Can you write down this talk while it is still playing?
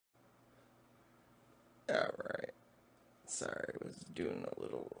Alright. Sorry, I was doing a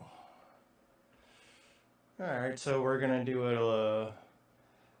little... Alright, so we're gonna do a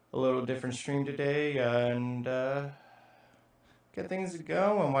little different stream today, and get things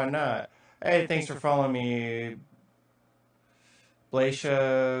going, why not? Hey, thanks for following me,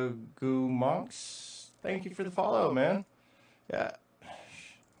 Blaisha Goo Monks. Thank you for the follow, man. Yeah.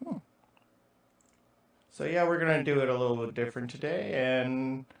 So yeah, we're gonna do it a little bit different today,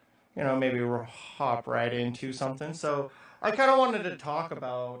 and you know, maybe we'll hop right into something. So I kind of wanted to talk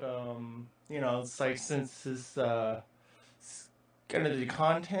about, you know, it's like since this kind of the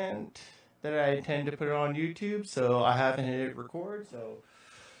content that I intend to put on YouTube, so I haven't hit record. So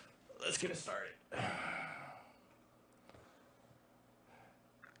let's get it started.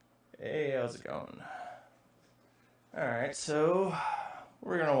 Hey, how's it going? All right, so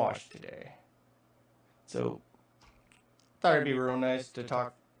we're gonna watch today. So thought it'd be real nice to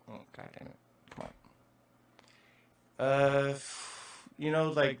talk. Oh, God damn it! Come on. You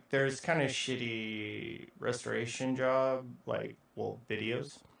know, like there's kind of shitty restoration job, like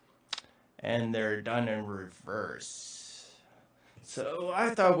videos, and they're done in reverse. So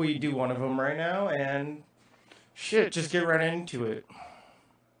I thought we'd do one of them right now, and shit, just get right into it.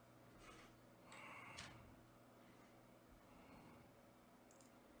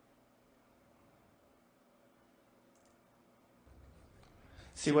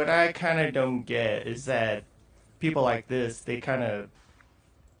 See, what I kind of don't get is that people like this, they kind of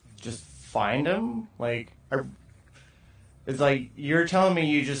just find them. Like, it's like you're telling me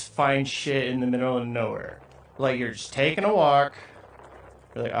you just find shit in the middle of nowhere. Like, you're just taking a walk.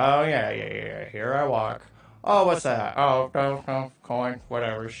 You're like, oh, yeah, here I walk. Oh, what's that? Oh, no, coin,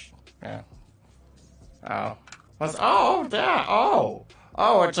 whatever. Yeah. Oh. Oh, that. Oh,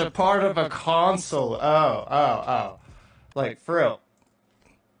 it's a part of a console. Oh. Like, for real.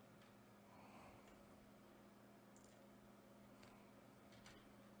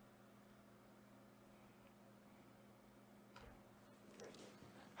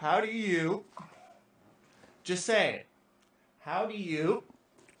 How do you, just say it, how do you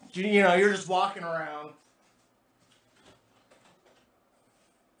know, you're just walking around.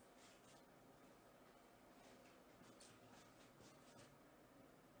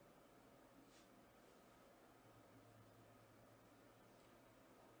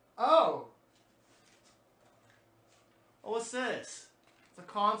 Oh, what's this? It's a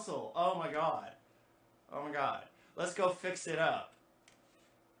console. Oh my god. Let's go fix it up.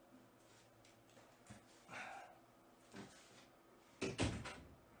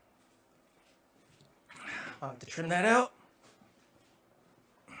 I'll have to trim that out.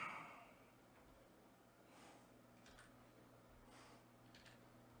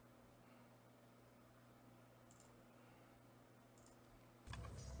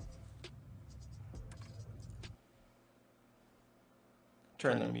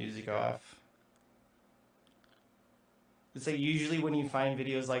 Turn the music off. It's like usually when you find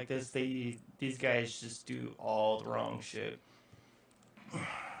videos like this, these guys just do all the wrong shit.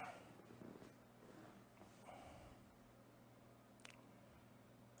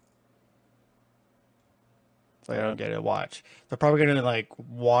 So I don't get it. Watch. They're probably gonna like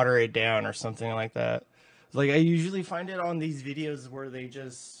water it down or something like that. Like I usually find it on these videos where they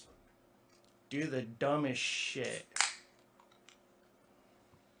just do the dumbest shit.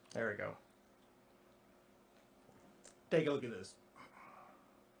 There we go. Take a look at this.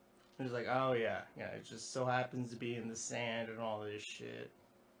 It's like, oh yeah, it just so happens to be in the sand and all this shit.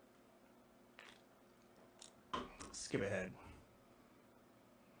 Skip ahead.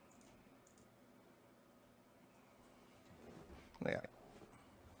 Yeah.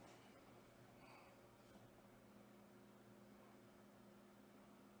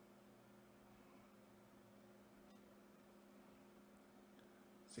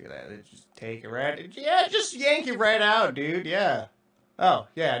 See that? They just take it right. Yeah, just yank it right out, dude. Yeah. Oh,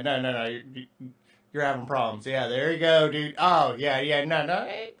 yeah. No. You're having problems. Yeah, there you go, dude. Oh, yeah. No.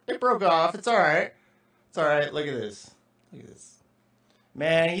 It broke off. It's all right. It's all right. Look at this.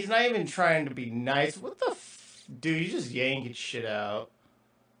 Man, he's not even trying to be nice. What the dude, you just yank shit out.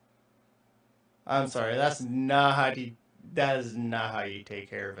 I'm sorry. That is not how you take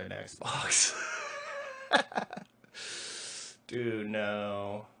care of an Xbox. Dude,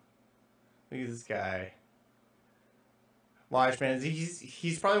 no. Look at this guy. Watch, man.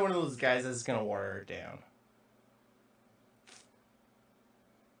 He's probably one of those guys that's gonna wear it down.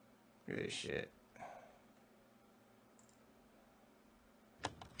 Look at this shit.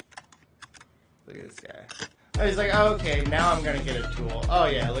 Look at this guy. Oh, he's like, oh, okay, now I'm gonna get a tool. Oh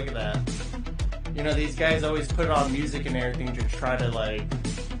yeah, look at that. You know, these guys always put on music and everything to try to like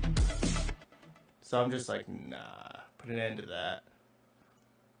So I'm just like, nah, put an end to that.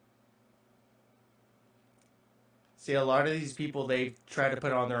 See, a lot of these people, they try to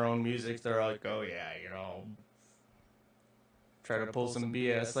put on their own music. They're like, oh yeah, you know, try to pull some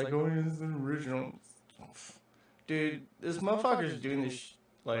BS. Like, oh, this is an original. Dude, this motherfucker's doing this,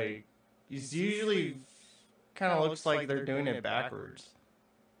 like, he's usually kind of looks like they're doing it backwards.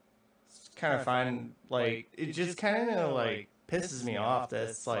 It's kind of fine. Like, it just kind of, like, pisses me off that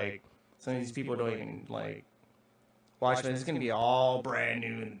it's like, some of these people don't even, like, watch it. It's going to be all brand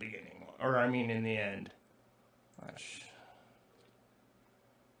new in the beginning. Or, I mean, in the end. Watch.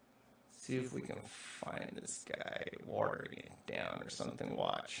 See if we can find this guy watering it down or something.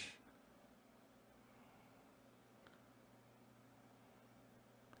 Watch.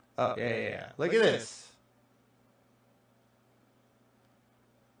 Oh, yeah. Look at this.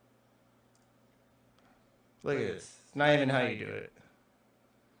 Look at this. It's not even how you do it.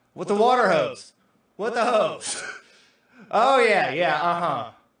 With the water hose. What the hose? Oh, yeah,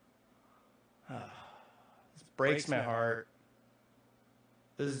 uh-huh. This breaks my heart.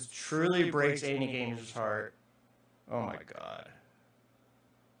 This truly breaks any gamer's heart. Oh my god.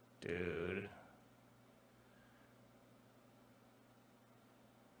 Dude.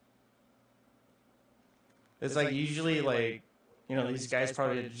 It's like usually like, you know, these guys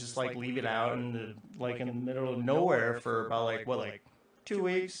probably just like leave it out in the like in the middle of nowhere for about like what, like 2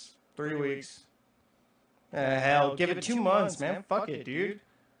 weeks, 3 weeks. Hell, give it 2 months, man. Fuck it, dude.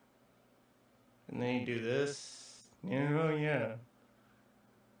 And then you do this. You know, yeah.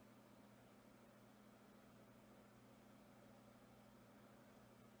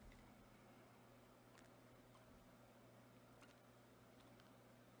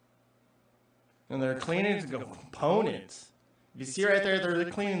 And they're cleaning the components. You see right there, they're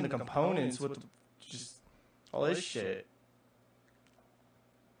cleaning the components with just all this shit.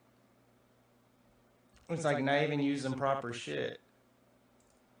 It's like not even using proper shit.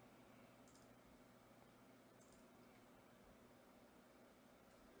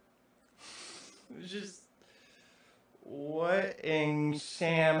 It's just, what in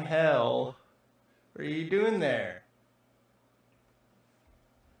sham hell are you doing there?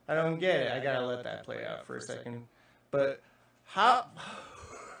 I don't get it. I gotta let that play out for a second. But how?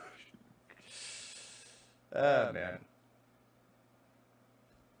 Oh man.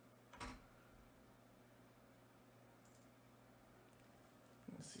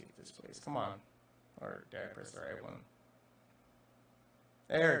 Let's see if this plays. Come on. Or did I press the right one?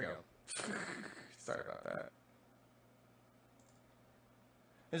 There we go. Sorry about that.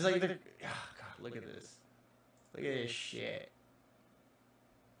 It's like the. Oh god, look at this. Look at this shit.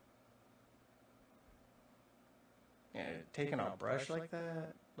 Yeah, taking a brush like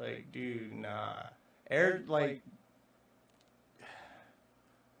that? Like, dude, nah. Air, like,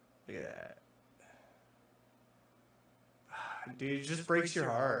 look at that. Dude, it just breaks your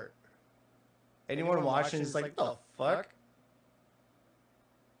heart. Anyone watching is like, what the fuck?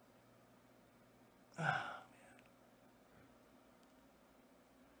 Oh, man.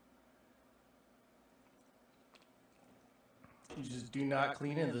 You just do not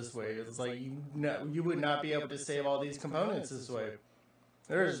clean it this way. It's like you would not be able to save all these components this way.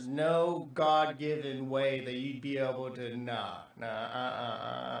 There's no God-given way that you'd be able to.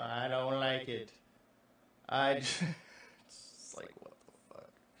 I don't like it. It's like, what the fuck?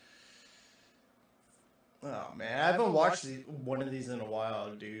 Oh man, I haven't watched one of these in a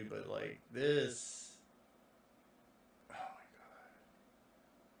while, dude. But like this, oh my god,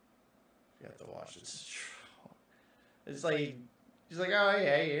 you have to watch this. It's like, he's like, oh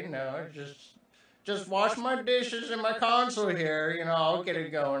yeah, you know, just wash my dishes in my console here, you know, I'll get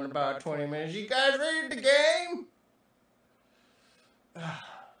it going in about 20 minutes. You guys ready to game?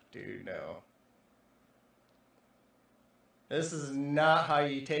 Dude, no. This is not how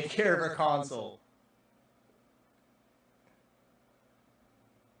you take care of a console.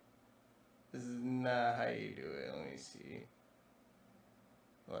 This is not how you do it. Let me see.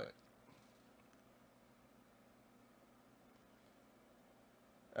 What?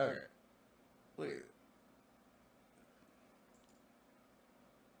 Okay. Look at it.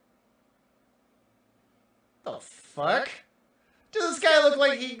 The fuck? Does this guy look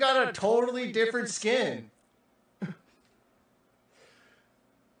like he got a totally different skin?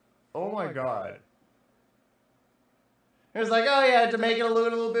 Oh my god. It was like, oh yeah, to make it look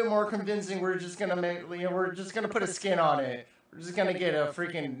a little bit more convincing, we're just gonna we're just gonna put a skin on it. We're just gonna get a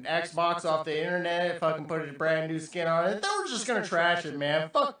freaking Xbox off the internet, fucking put a brand new skin on it. Then we're just gonna trash it, man.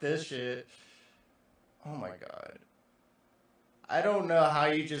 Fuck this shit. Oh my god. I don't know how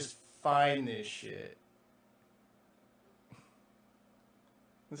you just find this shit.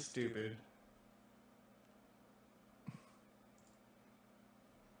 It's stupid.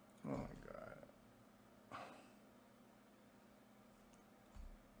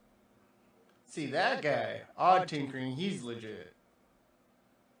 See that guy, Odd Tinkering, he's legit.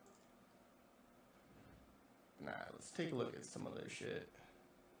 Nah, let's take a look at some of this shit.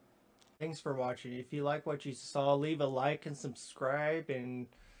 Thanks for watching. If you like what you saw, leave a like and subscribe, and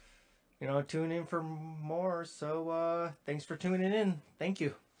tune in for more. So thanks for tuning in. Thank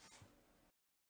you.